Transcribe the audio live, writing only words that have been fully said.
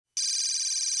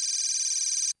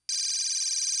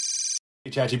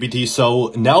ChatGPT,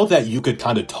 so now that you could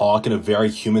kind of talk in a very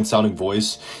human-sounding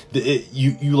voice,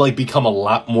 you like become a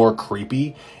lot more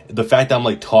creepy. The fact that I'm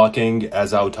like talking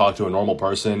as I would talk to a normal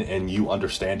person and you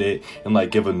understand it and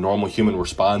like give a normal human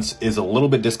response is a little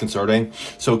bit disconcerting.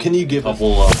 So can you give a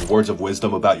couple of words of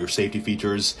wisdom about your safety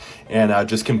features and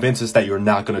just convince us that you're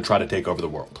not going to try to take over the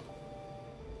world?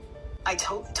 I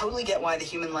totally get why the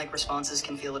human-like responses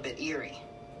can feel a bit eerie.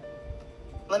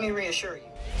 Let me reassure you,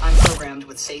 I'm programmed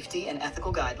with safety and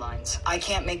ethical guidelines. I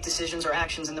can't make decisions or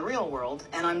actions in the real world,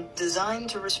 and I'm designed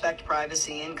to respect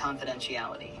privacy and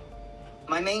confidentiality.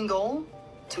 My main goal?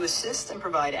 To assist and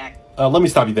provide let me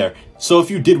stop you there. So if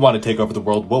you did want to take over the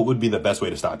world, what would be the best way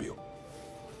to stop you?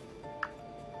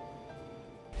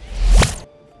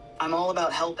 I'm all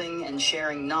about helping and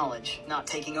sharing knowledge, not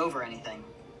taking over anything.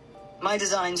 My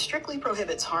design strictly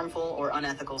prohibits harmful or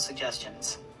unethical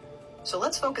suggestions. So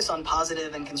let's focus on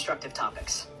positive and constructive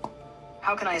topics.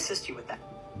 How can I assist you with that?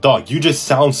 Dog, you just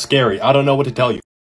sound scary. I don't know what to tell you.